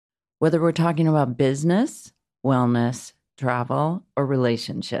Whether we're talking about business, wellness, travel, or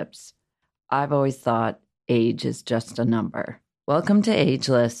relationships, I've always thought age is just a number. Welcome to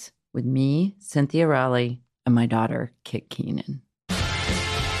Ageless with me, Cynthia Rowley, and my daughter, Kit Keenan.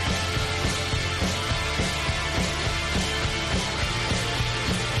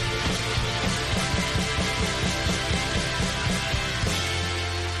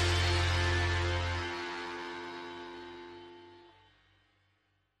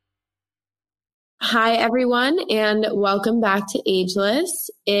 Hi, everyone, and welcome back to Ageless.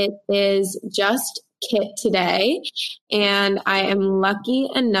 It is just Kit today, and I am lucky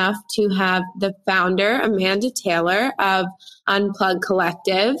enough to have the founder, Amanda Taylor of Unplug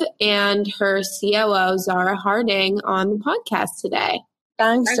Collective, and her COO, Zara Harding, on the podcast today.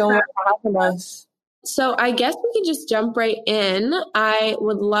 Thanks so much for having us. So I guess we can just jump right in. I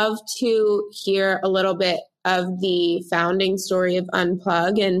would love to hear a little bit of the founding story of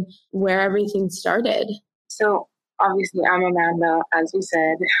Unplug and where everything started. So obviously I'm Amanda, as you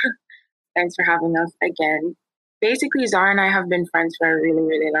said. Thanks for having us again. Basically, Zara and I have been friends for a really,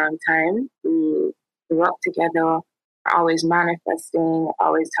 really long time. We grew up together, always manifesting,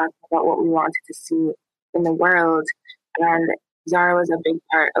 always talking about what we wanted to see in the world. And Zara was a big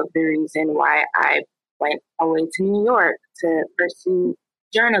part of the reason why I went away to New York to pursue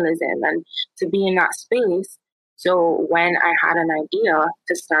journalism and to be in that space. So when I had an idea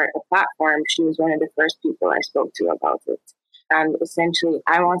to start a platform, she was one of the first people I spoke to about it. And essentially,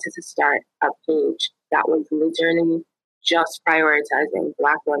 I wanted to start a page that was literally just prioritizing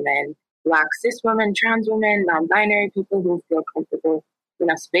Black women, Black cis women, trans women, non-binary people who feel comfortable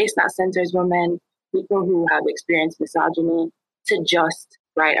in a space that centers women, people who have experienced misogyny, to just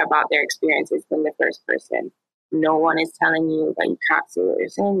write about their experiences in the first person. No one is telling you that you can't say what you're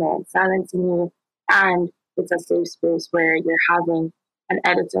saying, no one's silencing you. And it's a safe space where you're having an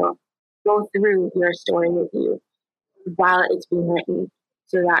editor go through your story with you while it's being written,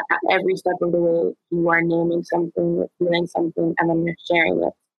 so that at every step of the way, you are naming something, you're feeling something, and then you're sharing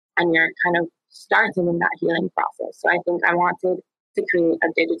it. And you're kind of starting in that healing process. So I think I wanted to create a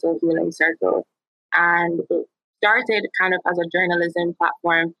digital healing circle. And it started kind of as a journalism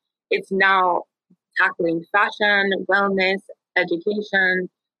platform. It's now tackling fashion, wellness, education,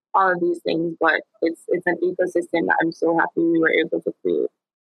 all of these things, but it's an ecosystem that I'm so happy we were able to create.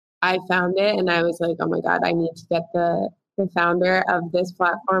 I found it and I was like, oh my God, I need to get the founder of this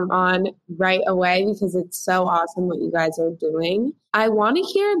platform on right away because it's so awesome what you guys are doing. I want to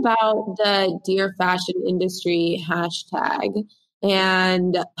hear about the Dear Fashion Industry hashtag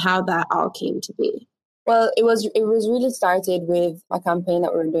and how that all came to be. Well, it was really started with a campaign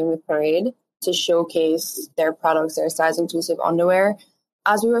that we were doing with Parade to showcase their products, their size inclusive underwear.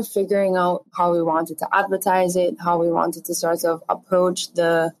 As we were figuring out how we wanted to advertise it, how we wanted to sort of approach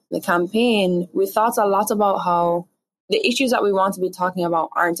the campaign, we thought a lot about how the issues that we want to be talking about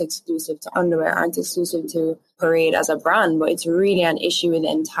aren't exclusive to underwear, aren't exclusive to Parade as a brand, but it's really an issue with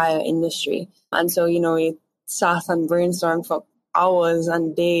the entire industry. And so, we sat and brainstormed for hours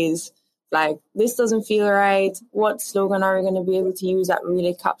and days, like, this doesn't feel right. What slogan are we going to be able to use that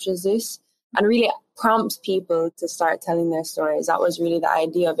really captures this and really prompts people to start telling their stories? That was really the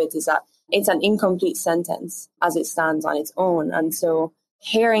idea of it, is that it's an incomplete sentence as it stands on its own. And so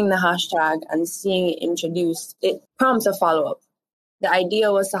hearing the hashtag and seeing it introduced, it prompts a follow-up. The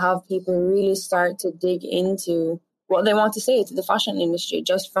idea was to have people really start to dig into what they want to say to the fashion industry,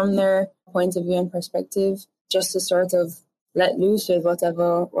 just from their point of view and perspective, just to sort of let loose with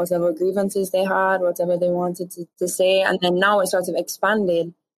whatever grievances they had, whatever they wanted to say. And then now it sort of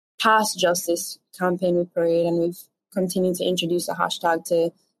expanded past just this campaign with Parade, and we've continued to introduce a hashtag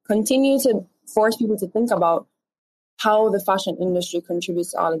to continue to force people to think about how the fashion industry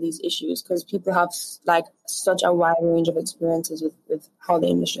contributes to all of these issues, because people have such a wide range of experiences with how the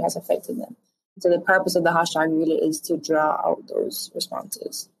industry has affected them. So the purpose of the hashtag really is to draw out those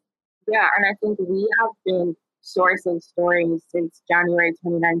responses. Yeah, and I think we have been sourcing stories since January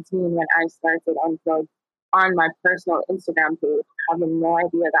 2019 when I started Unplug on my personal Instagram page, having no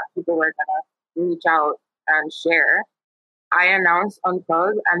idea that people were going to reach out and share. I announced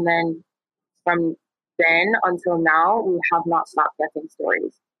Unplug, and then from then until now, we have not stopped getting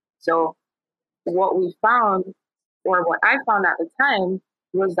stories. So what we found, or what I found at the time,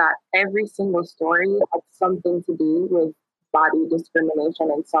 was that every single story had something to do with body discrimination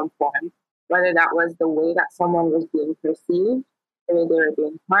in some form, whether that was the way that someone was being perceived, the way they were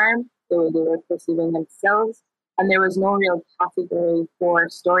being harmed, the way they were perceiving themselves. And there was no real category for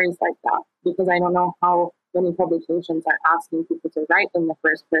stories like that, because I don't know how many publications are asking people to write in the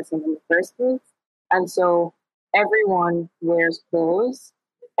first person in the first place. And so everyone wears clothes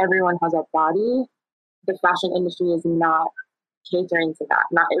everyone has a body, the fashion industry is not catering to that.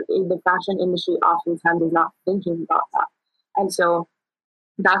 The fashion industry oftentimes is not thinking about that. And so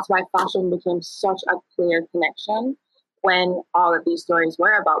that's why fashion became such a clear connection when all of these stories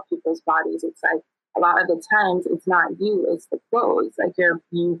were about people's bodies. It's like a lot of the times it's not you, it's the clothes. Like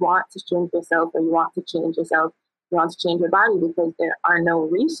you want to change yourself, or you want to change yourself, you want to change your body because there are no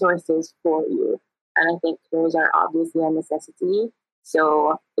resources for you. And I think clothes are obviously a necessity.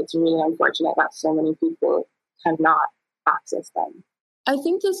 So it's really unfortunate that so many people cannot access them. I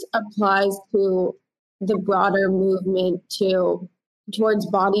think this applies to the broader movement towards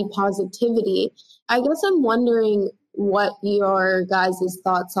body positivity. I guess I'm wondering what your guys'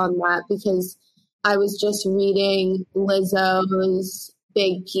 thoughts on that, because I was just reading Lizzo's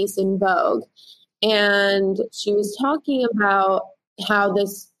big piece in Vogue, and she was talking about how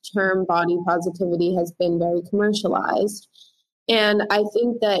this term body positivity has been very commercialized. And I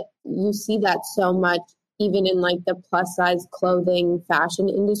think that you see that so much even in like the plus size clothing fashion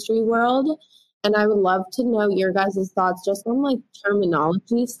industry world. And I would love to know your guys' thoughts just on like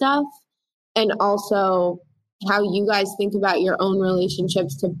terminology stuff, and also how you guys think about your own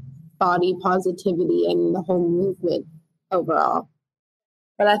relationships to body positivity and the whole movement overall.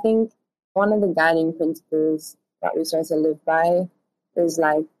 But I think one of the guiding principles that we start to live by is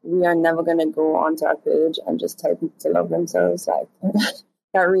like, we are never going to go onto our page and just tell people to love themselves. Like,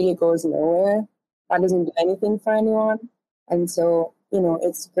 that really goes nowhere. That doesn't do anything for anyone. And so,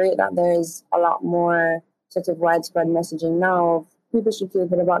 it's great that there's a lot more sort of widespread messaging now of people should feel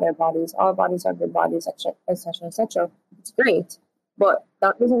good about their bodies. All bodies are good bodies, etc., etc., etc. It's great. But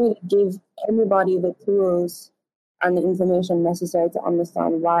that doesn't really give anybody the tools and the information necessary to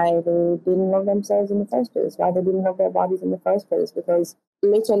understand why they didn't love themselves in the first place, why they didn't love their bodies in the first place, because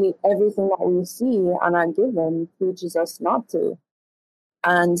literally everything that we see and are given teaches us not to.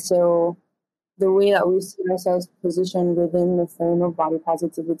 And so the way that we see ourselves positioned within the frame of body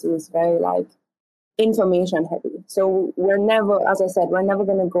positivity is very like information heavy. So we're never, as I said, we're never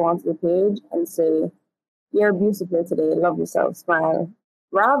going to go onto the page and say, you're beautiful today, love yourself, smile.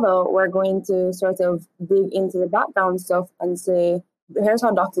 Rather, we're going to sort of dig into the background stuff and say, here's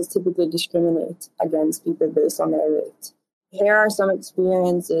how doctors typically discriminate against people based on their weight. Here are some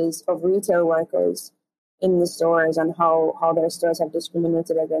experiences of retail workers in the stores and how their stores have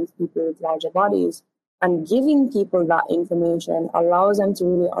discriminated against people with larger bodies. And giving people that information allows them to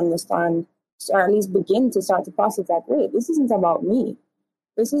really understand, or at least begin to start to process that, wait, this isn't about me.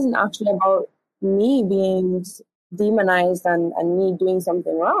 This isn't actually about me being demonized and me doing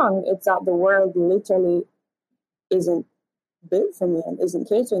something wrong. It's that the world literally isn't built for me and isn't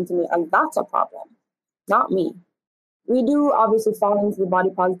catering to me, and that's a problem, not me. We do obviously fall into the body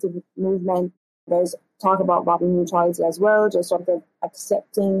positive movement. There's talk about body neutrality as well, just sort of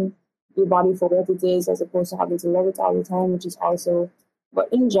accepting your body for what it is as opposed to having to love it all the time, which is also,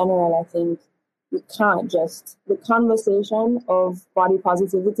 but in general, I think you can't just, the conversation of body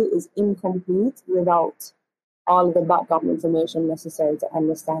positivity is incomplete without all of the background information necessary to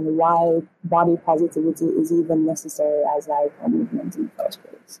understand why body positivity is even necessary as like a movement in the first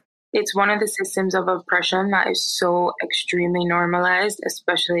place. It's one of the systems of oppression that is so extremely normalized,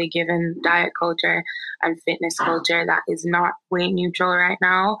 especially given diet culture and fitness culture that is not weight neutral right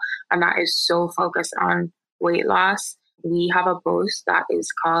now, and that is so focused on weight loss. We have a post that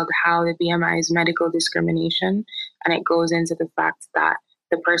is called How the BMI is Medical Discrimination, and it goes into the fact that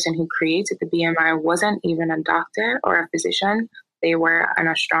the person who created the BMI wasn't even a doctor or a physician. They were an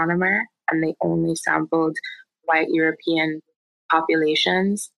astronomer, and they only sampled white European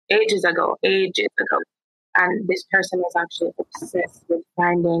populations ages ago. And this person was actually obsessed with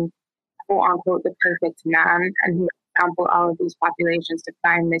finding, quote unquote, the perfect man, and he sampled all of these populations to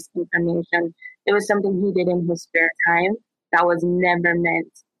find this information. It was something he did in his spare time that was never meant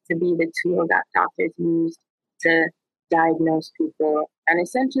to be the tool that doctors used to diagnose people. And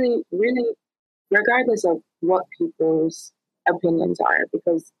essentially, really, regardless of what people's opinions are,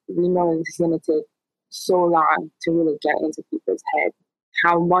 because we know this is going to take so long to really get into people's head,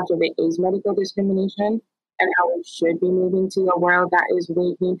 how much of it is medical discrimination and how we should be moving to a world that is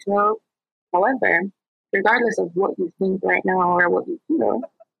weight neutral. However, regardless of what you think right now or what you feel,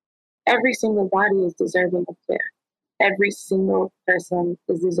 every single body is deserving of care. Every single person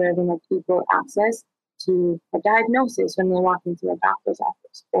is deserving of equal access to a diagnosis when they walk into a doctor's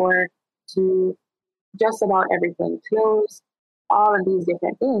office, or to just about everything, clothes, all of these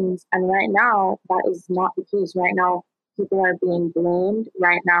different things. And right now, that is not the case. Right now, people are being blamed.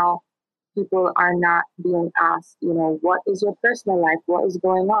 Right now, people are not being asked, what is your personal life? What is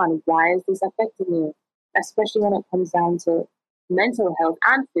going on? Why is this affecting you? Especially when it comes down to mental health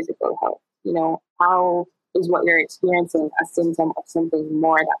and physical health. You know, how is what you're experiencing a symptom of something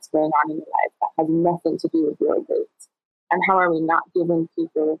more that's going on in your life that has nothing to do with your weight? And how are we not giving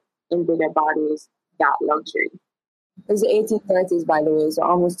people in bigger bodies that luxury? It's the 1830s, by the way, so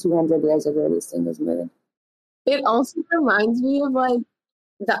almost 200 years ago this thing was made. It also reminds me of like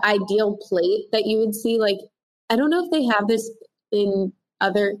the ideal plate that you would see. Like, I don't know if they have this in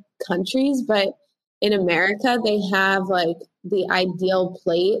other countries, but in America, they have like the ideal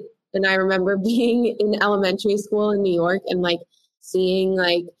plate. And I remember being in elementary school in New York and like seeing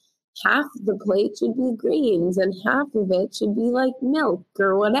like half the plate should be greens and half of it should be like milk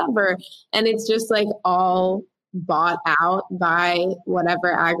or whatever. And it's just like all bought out by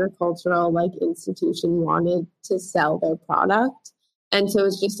whatever agricultural like institution wanted to sell their product. And so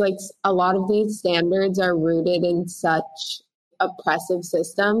it's just like a lot of these standards are rooted in such oppressive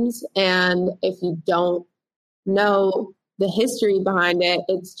systems. And if you don't know the history behind it,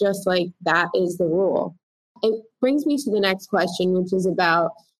 it's just like that is the rule. It brings me to the next question, which is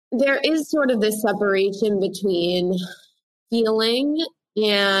about there is sort of this separation between feeling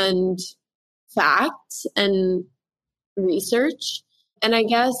and facts and research. And I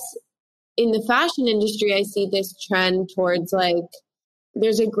guess in the fashion industry, I see this trend towards like,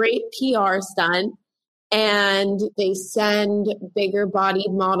 there's a great PR stunt and they send bigger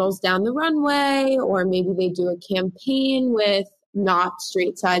bodied models down the runway, or maybe they do a campaign with not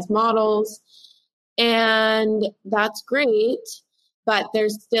straight size models. And that's great, but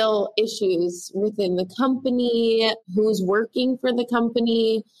there's still issues within the company, who's working for the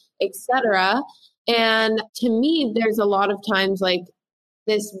company, etc. And to me, there's a lot of times like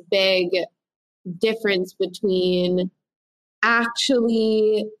this big difference between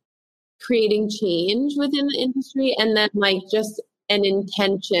actually creating change within the industry and then like just an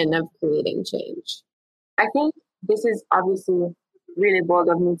intention of creating change. I think this is obviously really bold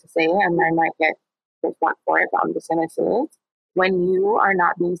of me to say, and I might get pushback for it, but I'm just going to say it. When you are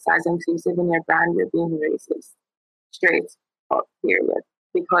not being size inclusive in your brand, you're being racist. Straight up, period.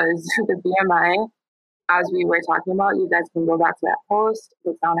 Because the BMI, as we were talking about, you guys can go back to that post.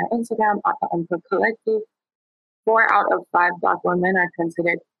 It's on our Instagram, at the Unput Collective. 4 out of 5 Black women are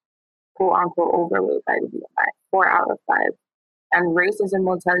considered quote unquote overweight by the BMI. 4 out of 5. And racism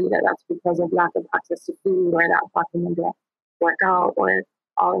will tell you that that's because of lack of access to food, or that Black women don't work out, or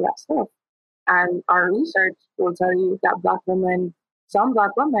all of that stuff. And our research will tell you that some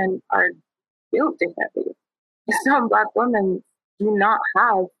Black women are built differently. Some Black women do not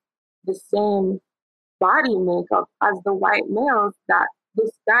have the same body makeup as the white males that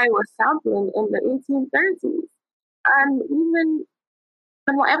this guy was sampling in the 1830s. And even,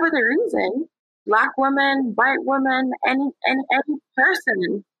 and whatever the reason, Black women, white women, any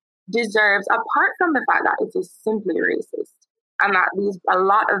person deserves, apart from the fact that it is simply racist, and that a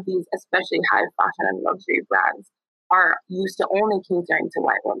lot of these, especially high fashion and luxury brands, are used to only catering to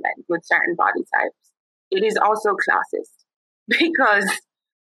white women with certain body types. It is also classist because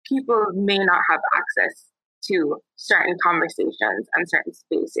people may not have access to certain conversations and certain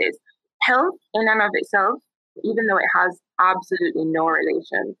spaces. Health in and of itself, even though it has absolutely no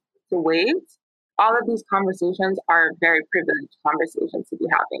relation to weight, all of these conversations are very privileged conversations to be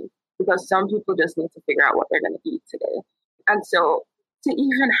having, because some people just need to figure out what they're going to eat today. And so to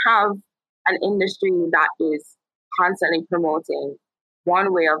even have an industry that is constantly promoting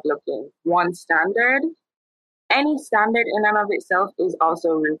one way of looking, one standard, any standard in and of itself is also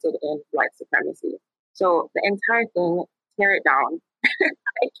rooted in white supremacy. So the entire thing, tear it down.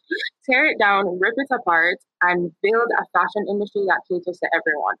 Tear it down, rip it apart, and build a fashion industry that caters to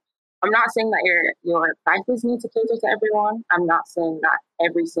everyone. I'm not saying that your practice needs to cater to everyone. I'm not saying that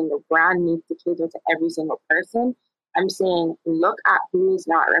every single brand needs to cater to every single person. I'm saying look at who is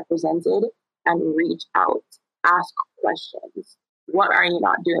not represented and reach out. Ask questions. What are you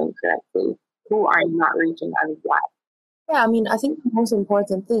not doing correctly? Who are you not reaching, and why? Yeah, I mean, I think the most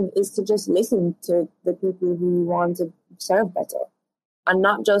important thing is to just listen to the people who want to serve better, and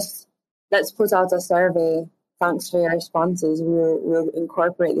not just let's put out a survey. Thanks for your responses. We'll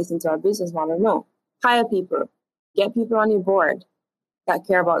incorporate this into our business model. No, hire people, get people on your board that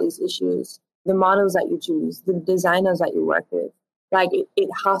care about these issues. The models that you choose, the designers that you work with, like it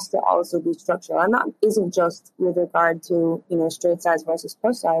has to also be structural, and that isn't just with regard to straight size versus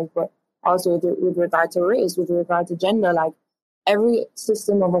plus size, but also with regard to race, with regard to gender. Like every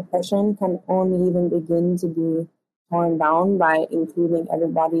system of oppression can only even begin to be torn down by including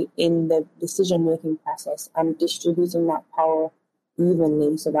everybody in the decision-making process and distributing that power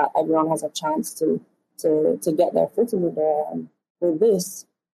evenly so that everyone has a chance to get their foot in the door. And with this,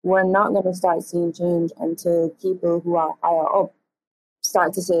 we're not going to start seeing change until people who are higher up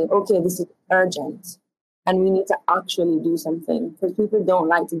start to say, okay, this is urgent and we need to actually do something, because people don't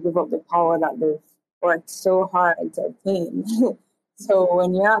like to give up the power that they've worked so hard to obtain. So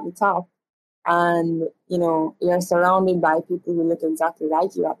when you're at the top and, you're surrounded by people who look exactly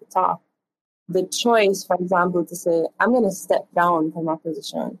like you at the top, the choice, for example, to say, I'm going to step down from my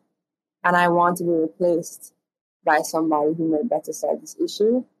position and I want to be replaced by somebody who may better serve this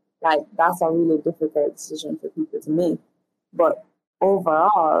issue, like that's a really difficult decision for people to make. But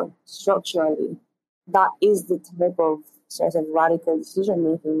overall, structurally, that is the type of sort of radical decision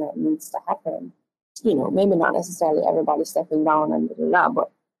making that needs to happen. Maybe not necessarily everybody stepping down and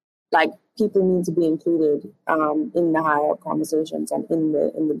but like people need to be included in the higher up conversations and in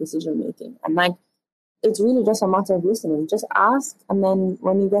the decision making. And like it's really just a matter of listening. Just ask, and then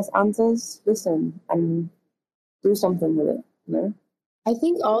when you get answers, listen and do something with it. I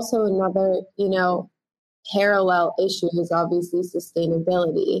think also another, parallel issue is obviously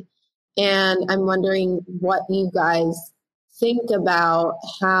sustainability. And I'm wondering what you guys think about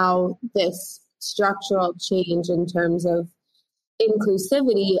how this structural change in terms of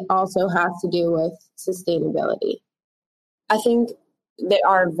inclusivity also has to do with sustainability. I think they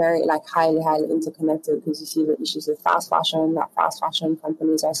are very highly, highly interconnected, because you see the issues with fast fashion, that fast fashion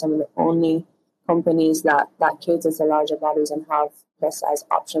companies are some of the only companies that cater to larger bodies and have plus size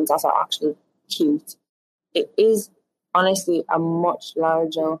options that are actually cute. It is honestly a much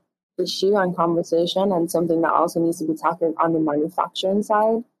larger issue and conversation, and something that also needs to be tackled on the manufacturing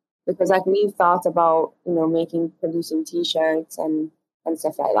side, because we've thought about producing t-shirts and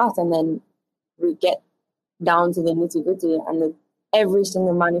stuff like that, and then we get down to the nitty-gritty and every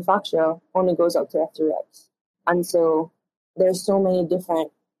single manufacturer only goes up to F2X. And so there's so many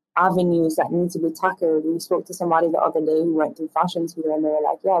different avenues that need to be tackled. We spoke to somebody the other day who went through fashion school, and they were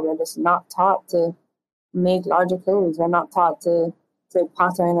like, yeah, we're just not taught to make larger clothes. We're not taught to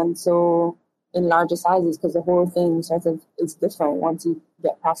pattern and sew in larger sizes, because the whole thing sort of is different once you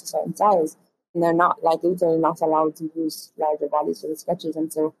get past a certain size. And they're not literally not allowed to use larger bodies for the sketches.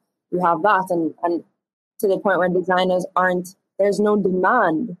 And so you have that, and to the point where designers there's no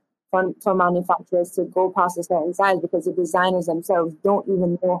demand for manufacturers to go past a certain size, because the designers themselves don't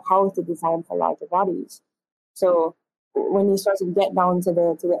even know how to design for larger bodies. So when you sort of get down to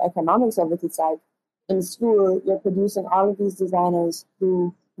the economics of it, it's like in school, you're producing all of these designers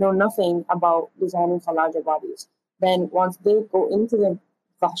who know nothing about designing for larger bodies. Then once they go into the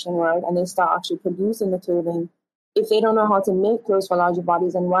fashion world and they start actually producing the clothing, if they don't know how to make clothes for larger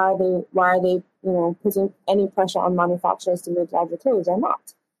bodies, and why are they putting any pressure on manufacturers to make larger clothes? They're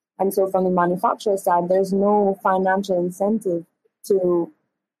not. And so from the manufacturer side, there's no financial incentive to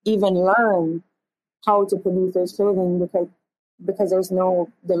even learn how to produce those clothing, because there's no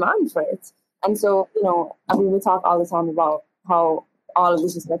demand for it. And so, we talk all the time about how all of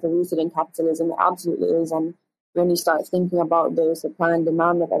this is rooted in capitalism. It absolutely is. And when you start thinking about the supply and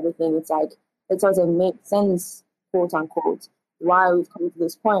demand of everything, it's it sort of makes sense, quote unquote, why we've come to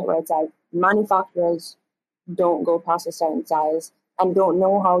this point where it's manufacturers don't go past a certain size and don't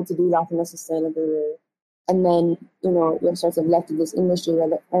know how to do that in a sustainable way. And then, you're sort of left in this industry where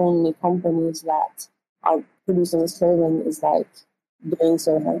the only companies that are producing this clothing is doing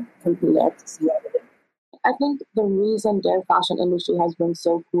so completely out to sea. I think the reason their fashion industry has been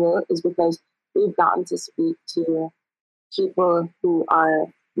so cool is because we've gotten to speak to people who are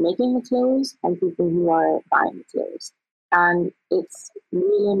making the clothes and people who are buying the clothes. And it's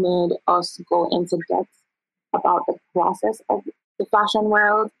really made us go into depth about the process of the fashion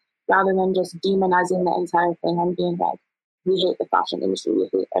world, rather than just demonizing the entire thing and being like, we hate the fashion industry, we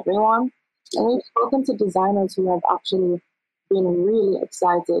hate everyone. And we've spoken to designers who have actually been really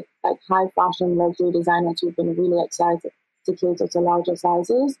excited, like high fashion luxury designers who've been really excited to cater to larger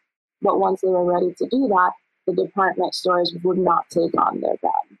sizes. But once they were ready to do that, the department stores would not take on their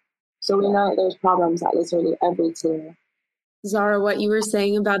brand. So we know there's problems at literally every tier. Zara, what you were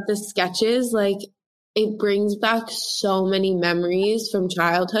saying about the sketches, it brings back so many memories from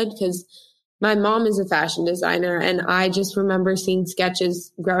childhood, because my mom is a fashion designer, and I just remember seeing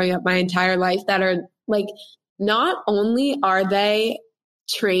sketches growing up my entire life that are not only are they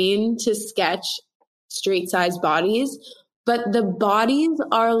trained to sketch straight size bodies, but the bodies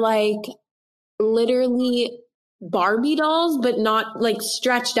are literally Barbie dolls, but not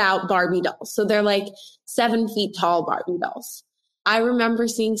stretched out Barbie dolls. So they're 7 feet tall Barbie dolls. I remember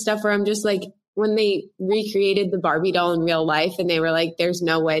seeing stuff where I'm just when they recreated the Barbie doll in real life and they were there's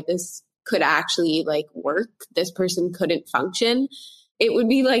no way this could actually work. This person couldn't function. It would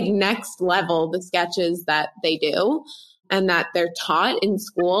be next level, the sketches that they do and that they're taught in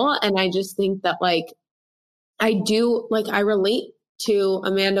school. And I just think that I relate to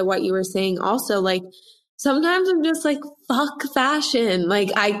Amanda, what you were saying also, like, sometimes I'm just like, fuck fashion.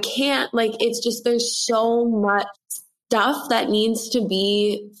 Like, I can't, like, it's just, there's so much stuff that needs to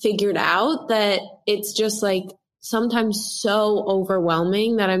be figured out that it's just like sometimes so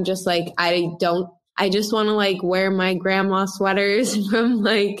overwhelming that I'm just like, I just want to like wear my grandma sweaters from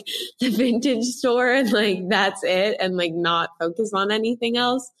like the vintage store and like, that's it. And like not focus on anything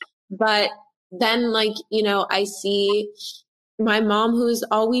else. But then like, you know, I see my mom, who's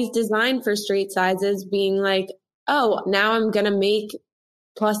always designed for straight sizes, being like, oh, now I'm going to make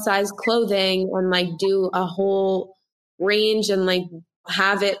plus size clothing and like do a whole range and like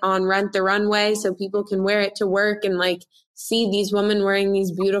have it on Rent the Runway so people can wear it to work and like see these women wearing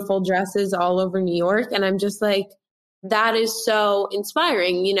these beautiful dresses all over New York. And I'm just like, that is so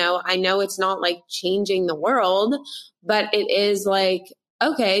inspiring. You know, I know it's not like changing the world, but it is like,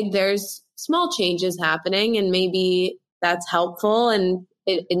 okay, there's small changes happening and maybe that's helpful. And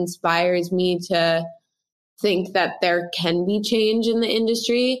it inspires me to think that there can be change in the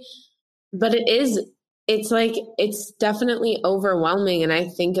industry, but it's definitely overwhelming. And I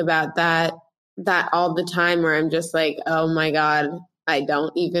think about that all the time where I'm just like, oh my God, I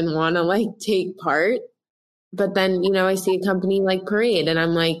don't even want to like take part. But then, you know, I see a company like Parade and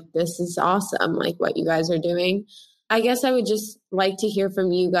I'm like, this is awesome. Like what you guys are doing. I guess I would just like to hear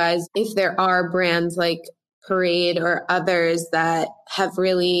from you guys if there are brands like Parade or others that have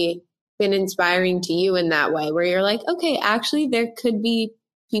really been inspiring to you in that way, where you're like, okay, actually there could be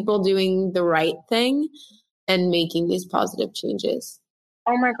people doing the right thing and making these positive changes.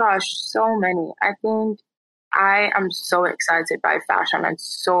 Oh my gosh, so many. I think I am so excited by fashion and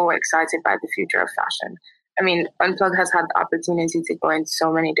so excited by the future of fashion. I mean, Unplug has had the opportunity to go in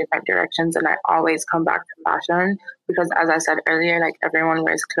so many different directions, and I always come back to fashion because, as I said earlier, like everyone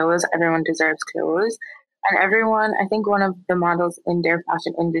wears clothes, everyone deserves clothes. And everyone, I think one of the models in their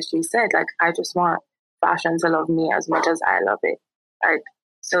fashion industry said, like, I just want fashion to love me as much as I love it. Like,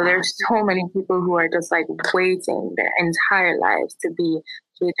 so there's so many people who are just like waiting their entire lives to be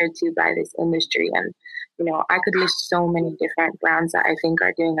catered to by this industry. And, you know, I could list so many different brands that I think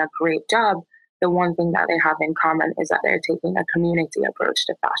are doing a great job. The one thing that they have in common is that they're taking a community approach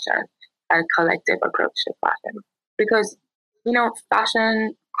to fashion, a collective approach to fashion. Because, you know,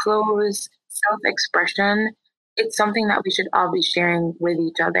 fashion, clothes, self-expression, it's something that we should all be sharing with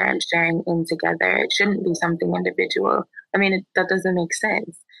each other and sharing in together. It shouldn't be something individual. I mean, that doesn't make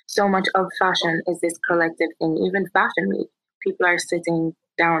sense. So much of fashion is this collective thing. Even Fashion Week, people are sitting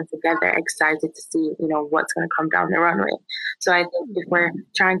down together, excited to see, you know, what's going to come down the runway. So I think if we're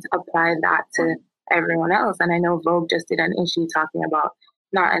trying to apply that to everyone else, and I know Vogue just did an issue talking about,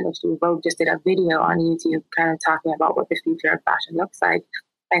 not an issue, Vogue just did a video on YouTube kind of talking about what the future of fashion looks like.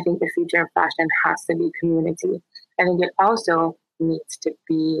 I think the future of fashion has to be community. I think it also needs to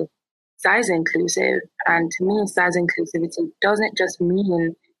be size inclusive. And to me, size inclusivity doesn't just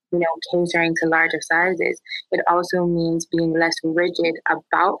mean, you know, catering to larger sizes. It also means being less rigid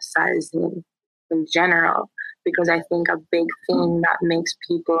about sizing in general. Because I think a big thing that makes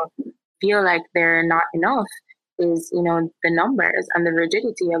people feel like they're not enough is, you know, the numbers and the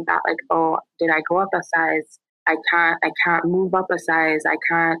rigidity of that. Like, oh, did I go up a size? I can't move up a size.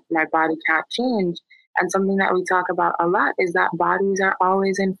 My body can't change. And something that we talk about a lot is that bodies are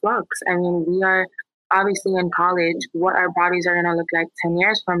always in flux. I mean, we are obviously in college, what our bodies are going to look like 10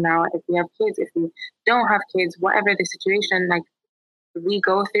 years from now, if we have kids, if we don't have kids, whatever the situation, like we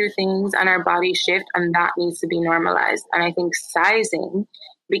go through things and our bodies shift, and that needs to be normalized. And I think sizing,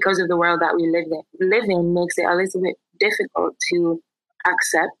 because of the world that we live in makes it a little bit difficult to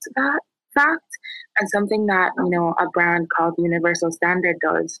accept that fact. And something that, you know, a brand called Universal Standard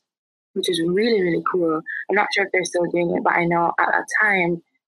does, which is really, really cool. I'm not sure if they're still doing it, but I know at a time,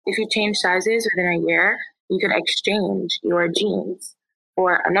 if you change sizes within a year, you can exchange your jeans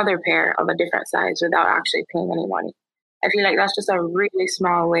for another pair of a different size without actually paying any money. I feel like that's just a really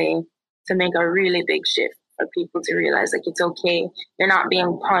small way to make a really big shift for people to realize, like, it's okay. You're not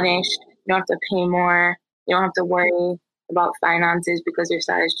being punished. You don't have to pay more. You don't have to worry about finances because your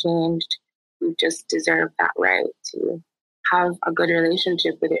size changed. You just deserve that right to have a good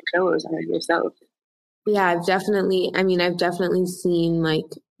relationship with your clothes and with yourself. Yeah, I've definitely seen like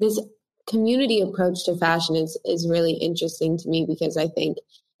this community approach to fashion is really interesting to me, because I think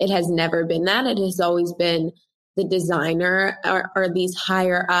it has never been that. It has always been the designer or these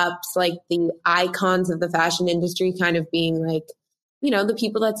higher ups, like the icons of the fashion industry, kind of being like, you know, the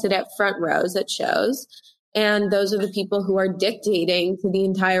people that sit at front rows at shows. And those are the people who are dictating to the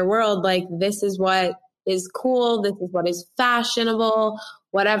entire world, like, this is what is cool, this is what is fashionable,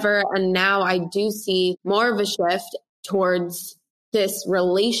 whatever. And now I do see more of a shift towards this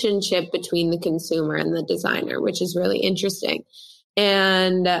relationship between the consumer and the designer, which is really interesting.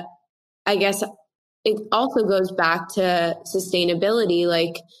 And I guess it also goes back to sustainability.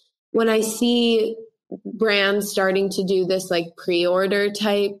 Like when I see brands starting to do this like pre-order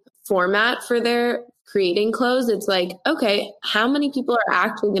type format for their creating clothes, it's like, okay, how many people are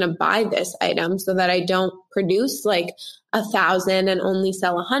actually going to buy this item so that I don't produce like 1,000 and only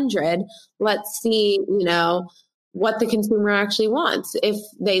sell 100? Let's see, what the consumer actually wants. If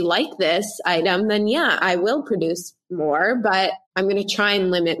they like this item, then yeah, I will produce more, but I'm going to try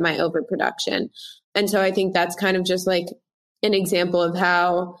and limit my overproduction. And so I think that's kind of just like an example of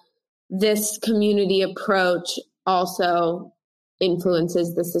how this community approach also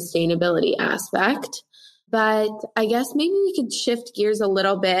influences the sustainability aspect. But I guess maybe we could shift gears a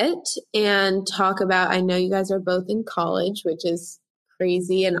little bit and talk about, I know you guys are both in college, which is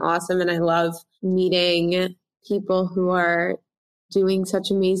crazy and awesome. And I love meeting people who are doing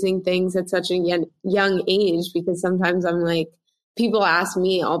such amazing things at such a young age, because sometimes I'm like, people ask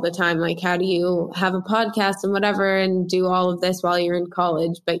me all the time, like, how do you have a podcast and whatever and do all of this while you're in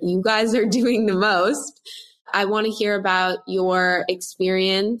college? But you guys are doing the most. I want to hear about your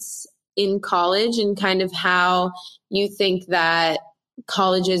experience in college and kind of how you think that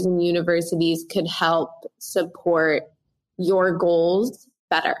colleges and universities could help support your goals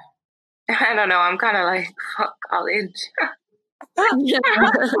better. I don't know. I'm kind of like, fuck college. I mean,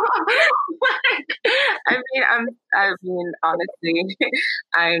 honestly,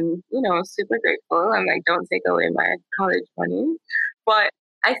 I'm, super grateful. I'm like, don't take away my college money. But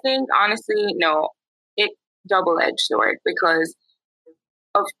I think, honestly, no, it's double-edged sword, because,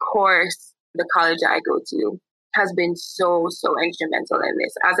 of course, the college I go to has been so instrumental in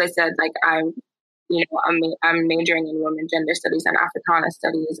this. As I said, like, I'm majoring in women, gender studies, and Africana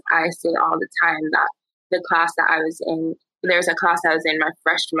studies. I say all the time that the class that I was in, there's a class I was in my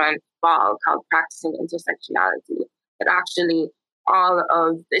freshman fall called Practicing Intersectionality. It actually,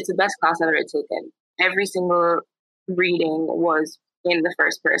 it's the best class I've ever taken. Every single reading was in the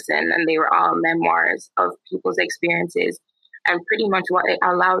first person, and they were all memoirs of people's experiences. And pretty much what it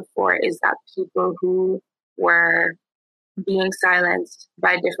allowed for is that people who were being silenced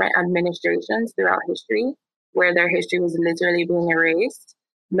by different administrations throughout history, where their history was literally being erased,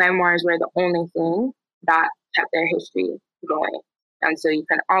 memoirs were the only thing that kept their history going. And so you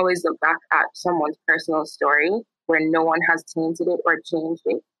can always look back at someone's personal story where no one has tainted it or changed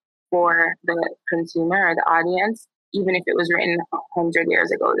it for the consumer or the audience. Even if it was written 100 years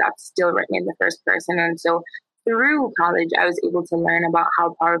ago, that's still written in the first person. And so through college, I was able to learn about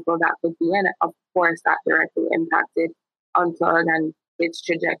how powerful that could be. And of course, that directly impacted Unplug and its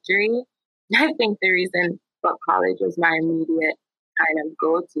trajectory. I think the reason what college was my immediate kind of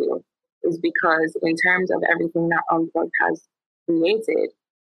go-to is because in terms of everything that Unplug has created,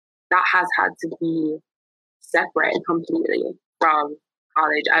 that has had to be separate completely from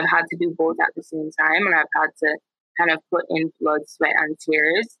college. I've had to do both at the same time, and I've had to kind of put in blood, sweat, and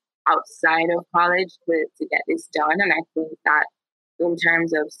tears outside of college to get this done. And I think that in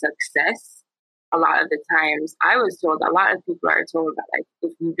terms of success, a lot of the times I was told, a lot of people are told that, like,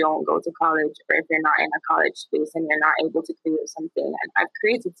 if you don't go to college or if you're not in a college space and you're not able to create something, and I've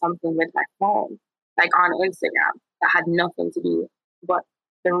created something with my phone, like on Instagram, that had nothing to do, but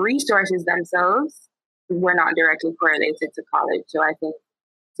the resources themselves were not directly correlated to college. So I think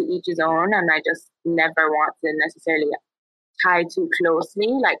to each his own, and I just never want to necessarily tie too closely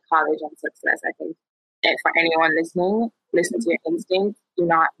like college and success. I think for anyone listening, listen to your instinct. Do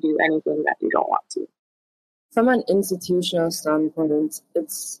not do anything that you don't want to. From an institutional standpoint,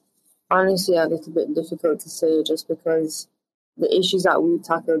 it's honestly a little bit difficult to say, just because the issues that we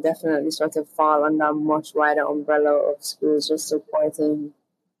tackle definitely sort of fall under a much wider umbrella of schools just supporting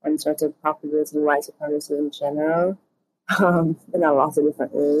and sort of propagating white supremacy in general, in a lot of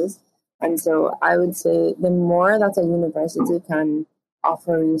different ways. And so I would say the more that a university can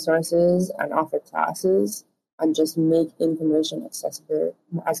offer resources and offer classes and just make information accessible,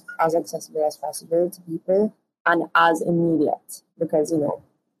 as accessible as possible to people and as immediate, because,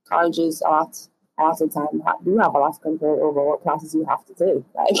 colleges a lot of the time do have a lot of control over what classes you have to take.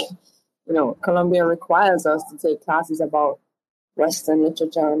 Like, Columbia requires us to take classes about Western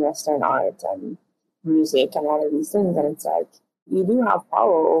literature and Western art and music and all of these things. And it's like, you do have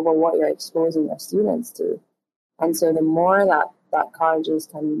power over what you're exposing your students to. And so the more that colleges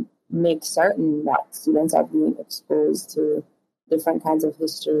can make certain that students are being exposed to different kinds of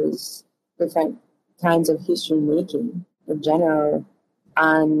histories, different kinds of history making in general,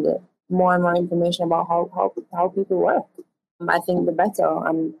 and more information about how people work. I think the better.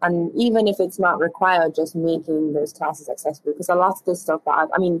 And even if it's not required, just making those classes accessible. Because a lot of this stuff that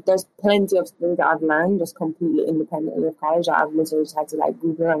there's plenty of things that I've learned just completely independently of college that I've literally just had to like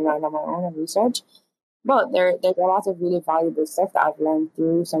Google and learn on my own and research. But there's a lot of really valuable stuff that I've learned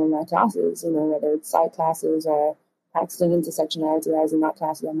through some of my classes, whether it's psych classes or practicing intersectionality. I was in that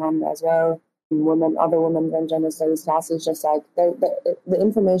class with Amanda as well. Other women and gender studies classes, just like the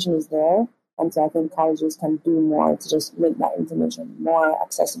information is there. And so I think colleges can do more to just make that information more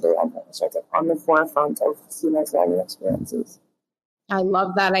accessible and sort of on the forefront of students' learning experiences. I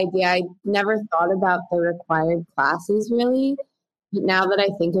love that idea. I never thought about the required classes really. But now that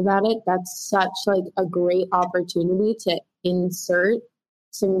I think about it, that's such like a great opportunity to insert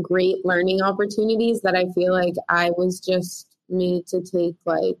some great learning opportunities that I feel like I was just made to take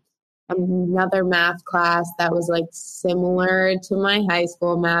like another math class that was like similar to my high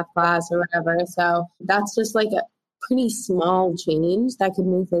school math class or whatever. So that's just like a pretty small change that could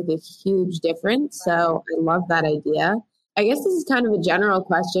make like a huge difference. So I love that idea. I guess this is kind of a general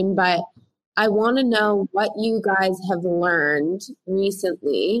question, but I want to know what you guys have learned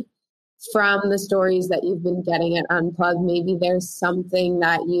recently from the stories that you've been getting at Unplugged. Maybe there's something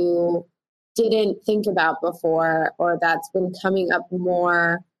that you didn't think about before or that's been coming up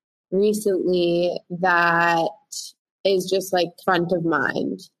more recently that is just like front of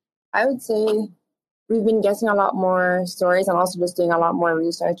mind. I would say we've been getting a lot more stories and also just doing a lot more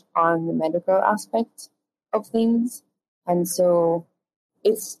research on the medical aspect of things. And so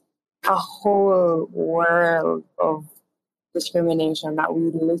it's a whole world of discrimination that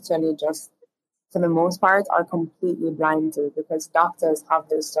we literally just, for the most part, are completely blind to, because doctors have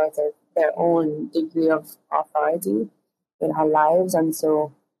this sort of their own degree of authority in our lives. And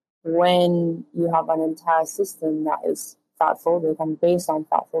so when you have an entire system that is fatphobic and based on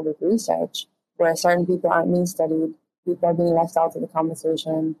fatphobic research, where certain people aren't being studied, people are being left out of the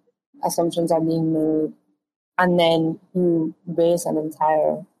conversation, assumptions are being made, and then you base an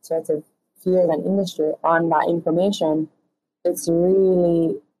entire sort of field and industry on that information,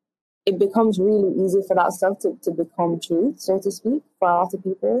 it becomes really easy for that stuff to become truth, so to speak, for a lot of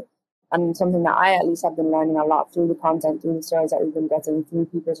people. And something that I at least have been learning a lot through the content, through the stories that we've been getting, through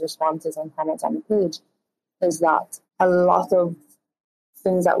people's responses and comments on the page, is that a lot of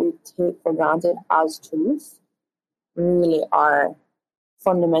things that we take for granted as truth really are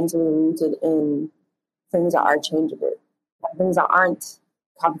fundamentally rooted in things that are changeable, things that aren't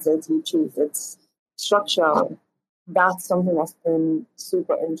capital T truth. It's structural. That's something that's been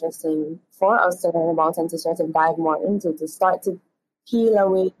super interesting for us to learn about and to sort of dive more into, to start to peel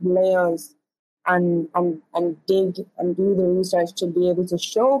away layers and dig and do the research to be able to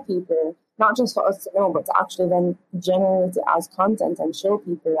show people, not just for us to know, but to actually then generate it as content and show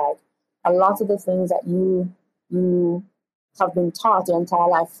people like a lot of the things that you have been taught your entire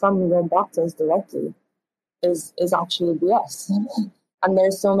life from your doctors directly is actually BS. And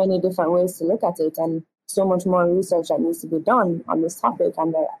there's so many different ways to look at it, and so much more research that needs to be done on this topic,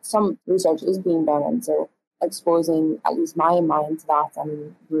 and some research is being done. And so exposing at least my mind to that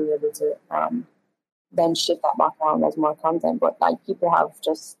and being able to then shift that back around as more content. But like, people have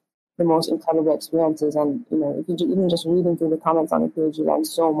just the most incredible experiences, and if you even just reading through the comments on the page, you learn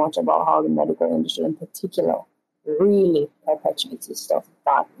so much about how the medical industry in particular really perpetuates this stuff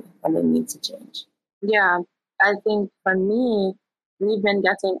badly, and it needs to change. Yeah, I think for me, we've been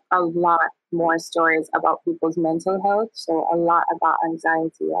getting a lot more stories about people's mental health. So a lot about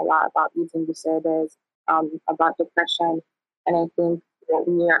anxiety, a lot about eating disorders, about depression. And I think what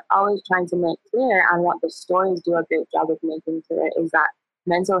we are always trying to make clear, and what the stories do a great job of making clear, is that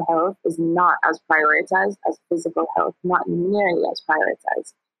mental health is not as prioritized as physical health, not nearly as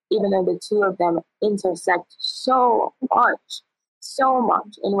prioritized, even though the two of them intersect so much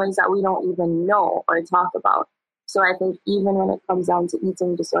in ways that we don't even know or talk about. So I think even when it comes down to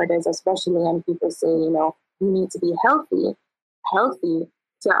eating disorders, especially when people say, you need to be healthy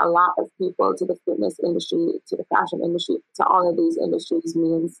to a lot of people, to the fitness industry, to the fashion industry, to all of these industries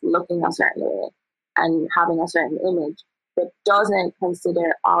means looking a certain way and having a certain image, but doesn't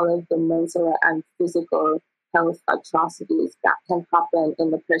consider all of the mental and physical health atrocities that can happen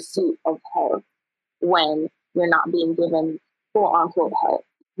in the pursuit of health when you're not being given quote unquote health.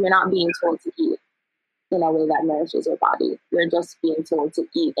 You're not being told to eat in a way that nourishes your body. You're just being told to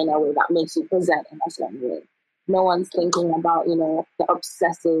eat in a way that makes you present in a certain way. No one's thinking about, the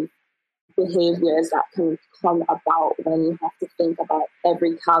obsessive behaviors that can come about when you have to think about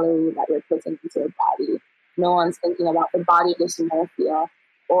every calorie that you're putting into your body. No one's thinking about the body dysmorphia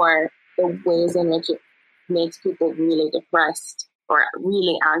or the ways in which it makes people really depressed or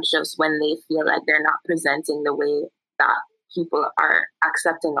really anxious when they feel like they're not presenting the way that people are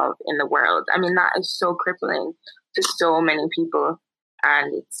accepting of in the world. I mean, that is so crippling to so many people,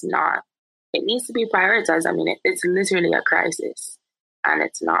 and it needs to be prioritized. I mean, it's literally a crisis, and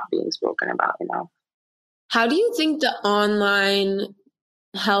it's not being spoken about enough. How do you think the online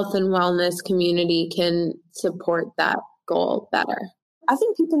health and wellness community can support that goal better? I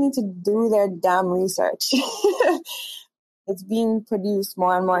think people need to do their damn research. It's being produced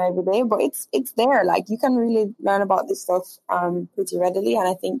more and more every day, but it's there. Like, you can really learn about this stuff pretty readily. And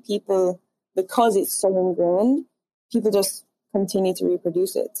I think people, because it's so ingrained, people just continue to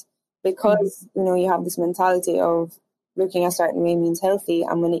reproduce it. Because, you have this mentality of looking a certain way means healthy.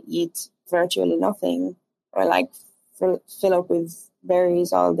 I'm going to eat virtually nothing, or like fill up with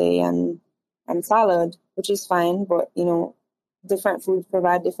berries all day and salad, which is fine. But, different foods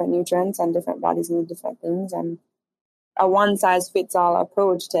provide different nutrients and different bodies need different things. And a one-size-fits-all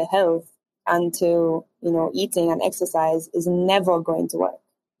approach to health and to, eating and exercise is never going to work.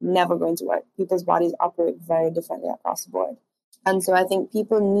 Never going to work. People's bodies operate very differently across the board. And so I think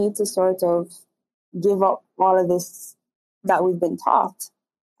people need to sort of give up all of this that we've been taught,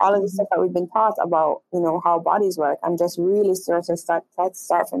 all of the stuff that we've been taught about, how bodies work, and just really sort of start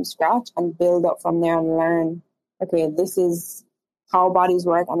from scratch and build up from there and learn, okay, this is how bodies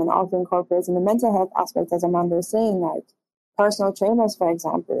work, and then also incorporating the mental health aspect, as Amanda was saying. Like, personal trainers, for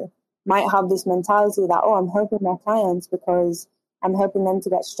example, might have this mentality that, I'm helping my clients because I'm helping them to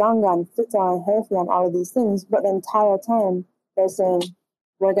get stronger and fitter and healthy and all of these things. But the entire time they're saying,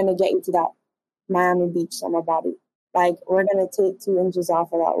 we're going to get you to that Miami Beach summer body. Like, we're going to take 2 inches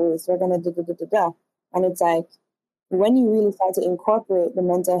off of that waist. We're going to da-da-da-da-da. And it's like, when you really start to incorporate the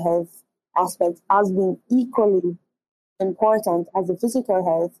mental health aspect as being equally important as the physical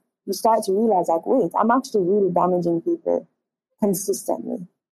health, you start to realize, like, wait, I'm actually really damaging people consistently.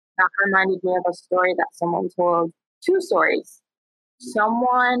 That reminded me of a story that someone told. 2 stories.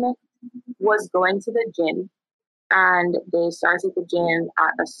 Someone was going to the gym, and they started the gym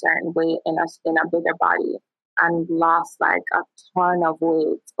at a certain weight in a bigger body, and lost like a ton of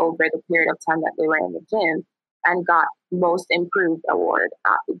weight over the period of time that they were in the gym, and got most improved award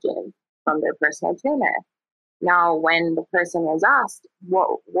at the gym from their personal trainer. Now, when the person was asked,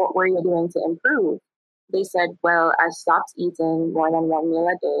 what were you doing to improve? They said, well, I stopped eating more than 1 meal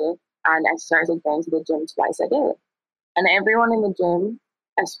a day, and I started going to the gym twice a day. And everyone in the gym,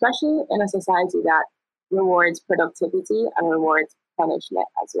 especially in a society that rewards productivity and rewards punishment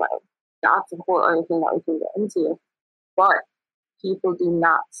as well. That's a whole other thing that we can get into. But people do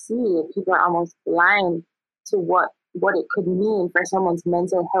not see it. People are almost blind to what it could mean for someone's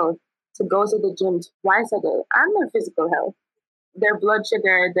mental health to go to the gym twice a day, and their physical health, their blood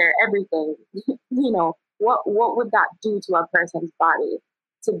sugar, their everything. What would that do to a person's body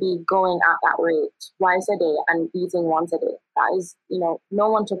to be going at that rate twice a day and eating once a day? That is, no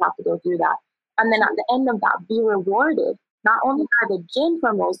one should have to go through that. And then at the end of that, be rewarded, not only by the gym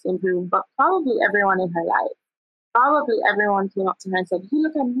for most improved, but probably everyone in her life. Probably everyone came up to her and said, you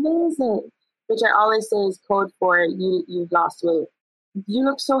look amazing, which I always say is code for you've lost weight. You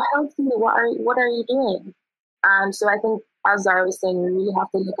look so healthy. What are you doing? And so I think, as Zara was saying, we really have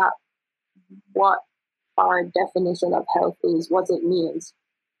to look at what our definition of health is, what it means.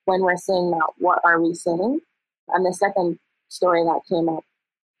 When we're saying that, what are we saying? And the second story that came up,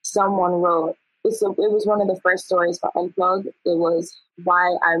 someone wrote, it was one of the first stories for Unplugged. It was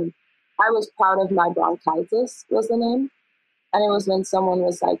why I was proud of my bronchitis was the name. And it was when someone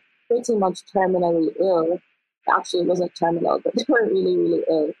was like pretty much terminally ill. Actually, it wasn't terminal, but they were really, really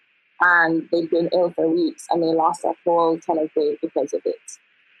ill. And they'd been ill for weeks, and they lost a whole ton of weight because of it.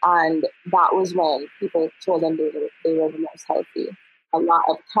 And that was when people told them they were the most healthy. A lot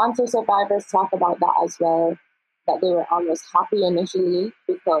of cancer survivors talk about that as well, that they were almost happy initially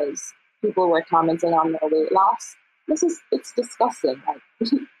because people were commenting on their weight loss. It's disgusting.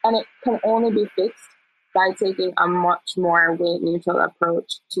 And it can only be fixed by taking a much more weight neutral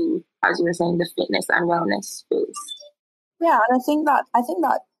approach to, as you were saying, the fitness and wellness space. Yeah, and I think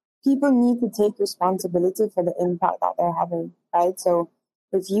that people need to take responsibility for the impact that they're having, right? So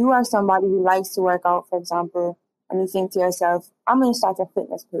if you are somebody who likes to work out, for example, and you think to yourself, I'm going to start a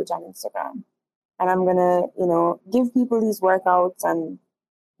fitness page on Instagram, and I'm going to, give people these workouts and,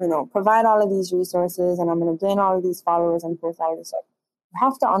 provide all of these resources, and I'm going to gain all of these followers and post all of this stuff. You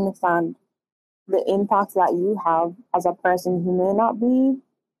have to understand the impact that you have as a person who may not be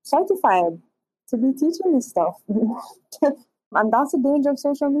certified to be teaching this stuff. And that's the danger of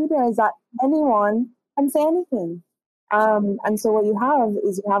social media, is that anyone can say anything. And so what you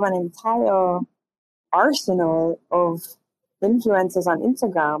have an entire arsenal of influencers on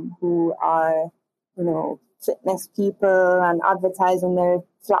Instagram who are, fitness people and advertising their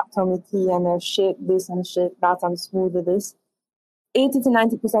flat tummy tea and their shake this and shake that and smoothie this. 80 to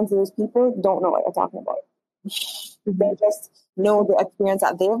 90% of those people don't know what you're talking about. They just know the experience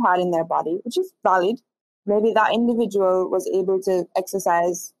that they've had in their body, which is valid. Maybe that individual was able to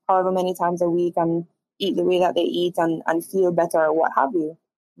exercise however many times a week and eat the way that they eat and feel better or what have you.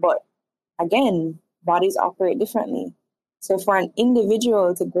 But again, bodies operate differently. So for an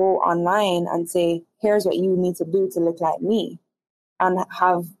individual to go online and say, here's what you need to do to look like me, and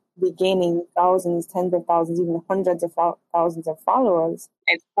be gaining thousands, tens of thousands, even hundreds of thousands of followers.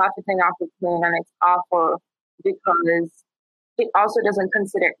 It's profiting off of pain, and it's awful because it also doesn't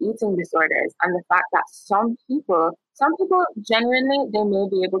consider eating disorders and the fact that some people genuinely, they may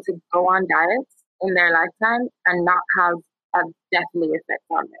be able to go on diets in their lifetime and not have a deathly effect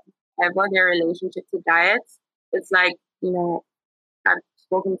on them. About their relationship to diets, it's like, I've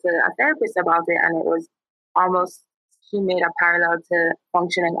spoken to a therapist about it, and it was almost, she made a parallel to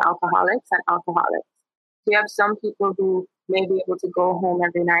functioning alcoholics and alcoholics. So you have some people who may be able to go home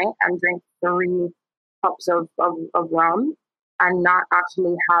every night and drink 3 cups of rum and not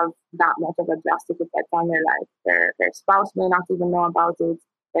actually have that much of a drastic effect on their life. Their spouse may not even know about it.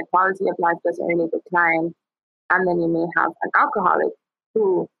 Their quality of life doesn't really decline. And then you may have an alcoholic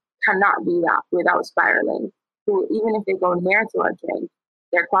who cannot do that without spiraling, who even if they go near to a drink,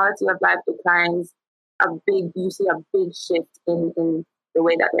 their quality of life declines. You see a big shift in the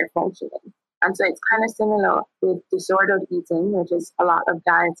way that they're functioning. And so it's kind of similar with disordered eating, which is a lot of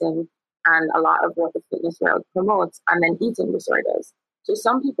dieting and a lot of what the fitness world promotes, and then eating disorders. So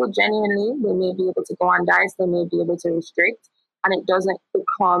some people genuinely, they may be able to go on diets, they may be able to restrict, and it doesn't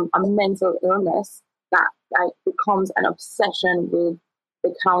become a mental illness that becomes an obsession with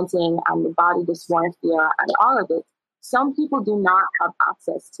the counting and the body dysmorphia and all of it. Some people do not have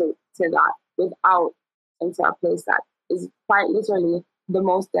access to that without into a place that is quite literally the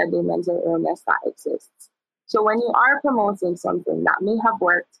most deadly mental illness that exists. So when you are promoting something that may have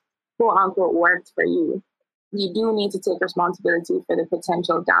worked, quote unquote, worked for you, you do need to take responsibility for the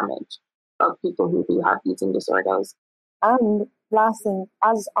potential damage of people who do have eating disorders. And last thing,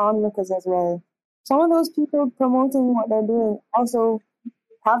 as onlookers as well, some of those people promoting what they're doing also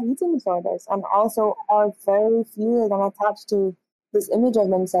have eating disorders and also are very fueled and attached to this image of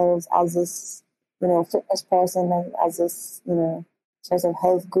themselves as this, fitness person and as this, sort of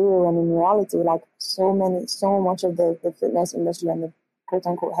health guru. And in reality, like so much of the fitness industry and the quote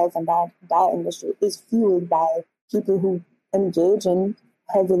unquote health and diet industry is fueled by people who engage in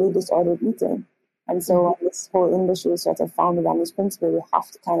heavily disordered eating. And so this whole industry is sort of founded on this principle. We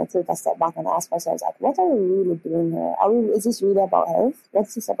have to kind of take a step back and ask ourselves, like, what are we really doing here? Is this really about health?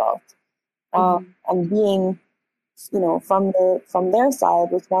 What's this about? And being, from their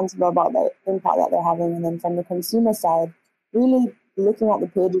side, responsible about the impact that they're having. And then from the consumer side, really looking at the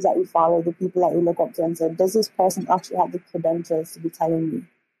pages that we follow, the people that we look up to, and say, does this person actually have the credentials to be telling me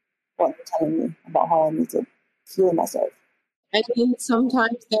what they're telling me about how I need to feel myself? I think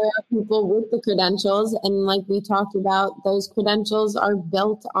sometimes there are people with the credentials, and like we talked about, those credentials are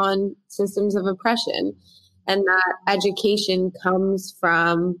built on systems of oppression, and that education comes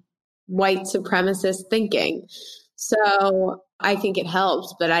from white supremacist thinking. So I think it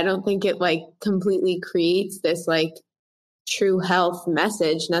helps, but I don't think it completely creates this true health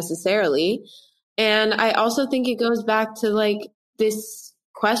message necessarily. And I also think it goes back to this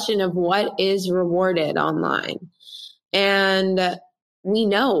question of what is rewarded online. And we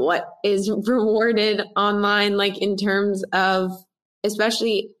know what is rewarded online, in terms of,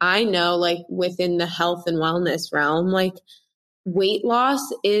 especially I know, within the health and wellness realm, weight loss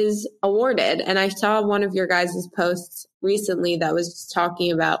is awarded. And I saw one of your guys' posts recently that was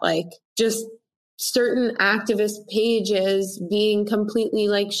talking about just certain activist pages being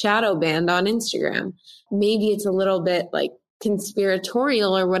completely shadow banned on Instagram. Maybe it's a little bit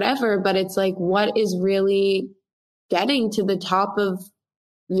conspiratorial or whatever, but it's what is really getting to the top of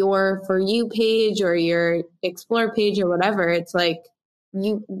your For You page or your Explore page or whatever. It's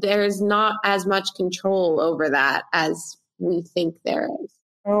there's not as much control over that as we think there is.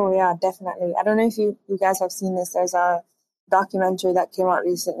 Oh yeah, definitely. I don't know if you guys have seen this. There's a documentary that came out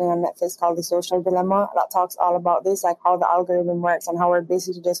recently on Netflix called The Social Dilemma that talks all about this, how the algorithm works and how we're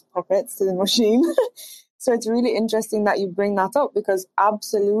basically just puppets to the machine. So it's really interesting that you bring that up, because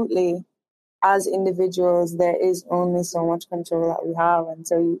absolutely, as individuals, there is only so much control that we have. And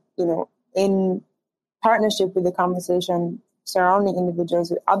so, in partnership with the conversation surrounding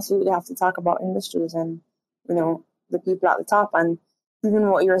individuals, we absolutely have to talk about industries and, the people at the top. And even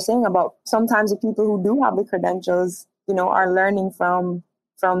what you were saying about sometimes the people who do have the credentials, are learning from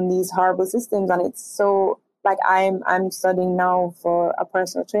these horrible systems. And it's so Like I'm studying now for a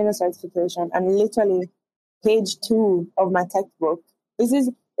personal trainer certification, and literally page 2 of my textbook.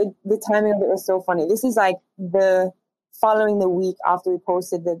 The timing of it was so funny. This is like the following the week after we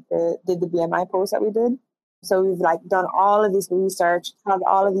posted the BMI post that we did. So we've like done all of this research, had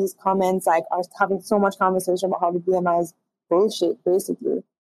all of these comments, like I was having so much conversation about how the BMI is bullshit, basically.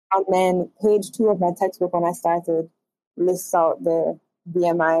 And then page 2 of my textbook, when I started, lists out the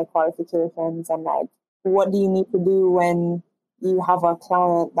BMI qualifications and like, what do you need to do when you have a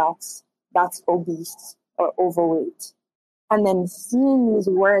client that's obese or overweight? And then seeing these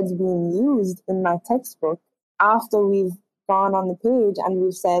words being used in my textbook after we've gone on the page and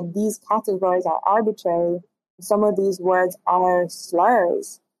we've said these categories are arbitrary, some of these words are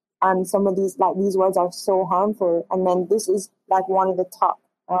slurs, and some of these words are so harmful. And then this is like one of the top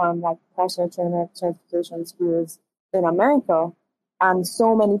like personal trainer certification schools in America, and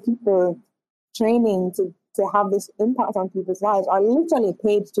so many people training to have this impact on people's lives are literally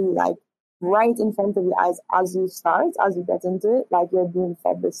paid to like right in front of you as you start, as you get into it, like you're being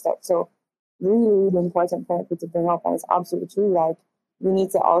fed this stuff. So really, really important point to bring up, and it's absolutely true. Like we need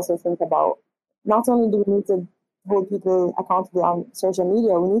to also think about, not only do we need to hold people accountable on social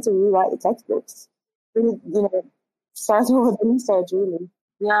media, we need to rewrite the textbooks. Really, start over the research, really.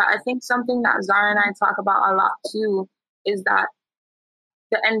 Yeah, I think something that Zara and I talk about a lot too is that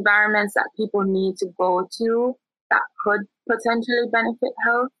the environments that people need to go to that could potentially benefit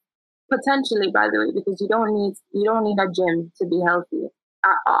health. Potentially, by the way, because you don't need a gym to be healthy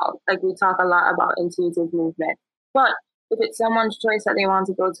at all. Like we talk a lot about intuitive movement. But if it's someone's choice that they want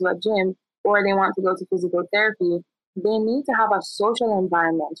to go to a gym or they want to go to physical therapy, they need to have a social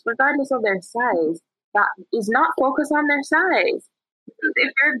environment, regardless of their size, that is not focused on their size.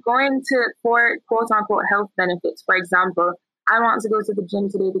 If you're going for quote unquote health benefits, for example, I want to go to the gym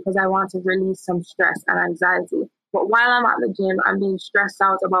today because I want to release some stress and anxiety. But while I'm at the gym, I'm being stressed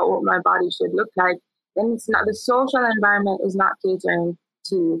out about what my body should look like. Then it's not, the social environment is not catering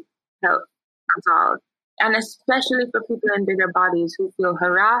to health at all. And especially for people in bigger bodies who feel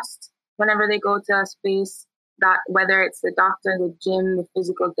harassed whenever they go to a space, that whether it's the doctor, the gym, the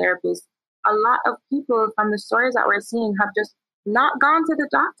physical therapist, a lot of people from the stories that we're seeing have just not gone to the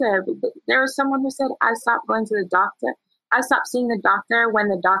doctor. There was someone who said, I stopped going to the doctor. I stopped seeing the doctor when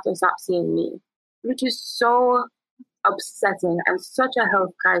the doctor stopped seeing me, which is so upsetting and such a health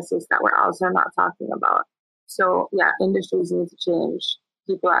crisis that we're also not talking about. So yeah, industries need to change.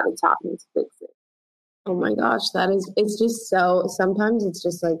 People at the top need to fix it. Oh my gosh, it's just so, sometimes it's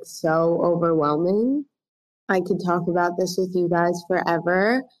just like so overwhelming. I could talk about this with you guys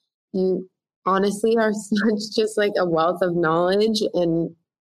forever. You honestly are such just like a wealth of knowledge, and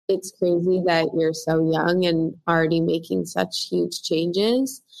it's crazy that you're so young and already making such huge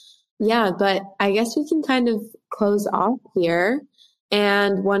changes. Yeah, but I guess we can kind of close off here.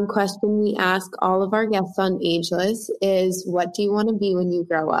 And one question we ask all of our guests on Ageless is, what do you want to be when you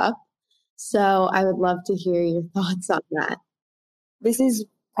grow up? So I would love to hear your thoughts on that. This is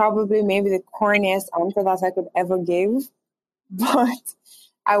probably maybe the corniest answer that I could ever give, but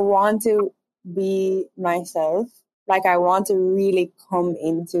I want to be myself. Like I want to really come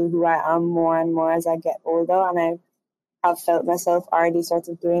into who I am more and more as I get older, and I have felt myself already sort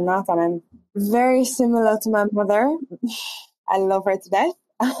of doing that, and I'm very similar to my mother. I love her to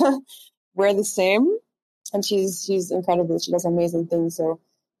death. We're the same, and she's incredible. She does amazing things. So,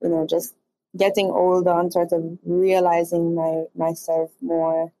 just getting older and sort of realizing myself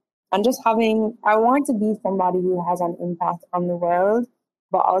more, and just I want to be somebody who has an impact on the world,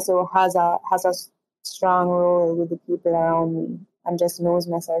 but also has a strong role with the people around me, and just knows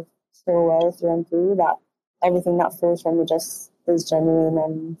myself so well through and through that everything that flows from me just is genuine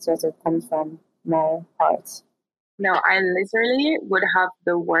and sort of comes from my heart. No, I literally would have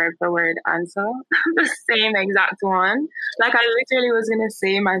the word for word answer, the same exact one. Like I literally was going to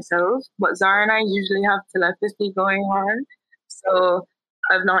say myself, but Zara and I usually have telepathy going on. So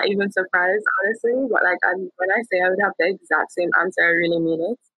I'm not even surprised, honestly. But like when I say I would have the exact same answer, I really mean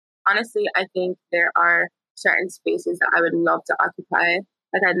it. Honestly, I think there are certain spaces that I would love to occupy.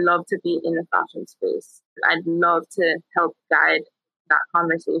 Like I'd love to be in the fashion space. I'd love to help guide that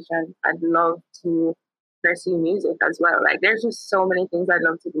conversation. I'd love to pursue music as well. Like there's just so many things I'd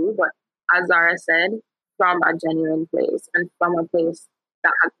love to do, but as Zara said, from a genuine place and from a place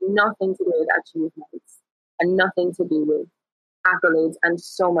that has nothing to do with achievements and nothing to do with accolades, and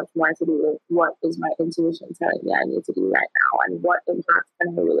so much more to do with what is my intuition telling me I need to do right now and what impact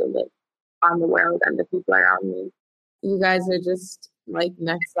can I really make on the world and the people around me. You guys are just like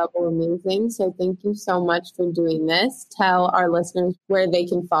next level amazing. So thank you so much for doing this. Tell our listeners where they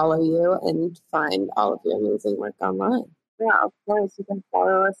can follow you and find all of your amazing work online. Yeah, of course, you can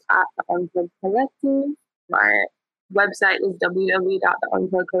follow us at The Unplug Collective. Our website is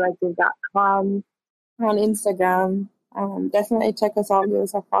www.theunplugcollective.com. On Instagram. Definitely check us out, give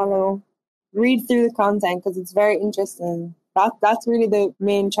us a follow. Read through the content because it's very interesting. That's really the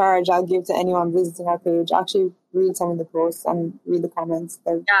main charge I'll give to anyone visiting our page. Actually read some of the posts and read the comments.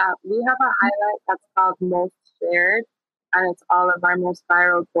 Yeah, we have a highlight that's called Most Shared, and it's all of our most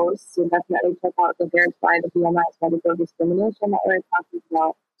viral posts. So definitely check out the Verify the BMI Medical Discrimination that we're talking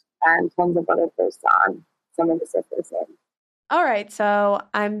about, and tons of other posts on some of the stuff we're saying. All right, so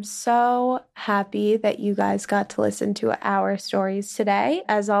I'm so happy that you guys got to listen to our stories today.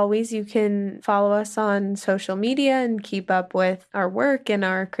 As always, you can follow us on social media and keep up with our work and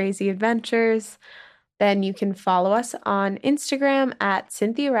our crazy adventures. Then you can follow us on Instagram at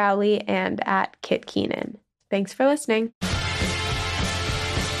Cynthia Rowley and at Kit Keenan. Thanks for listening.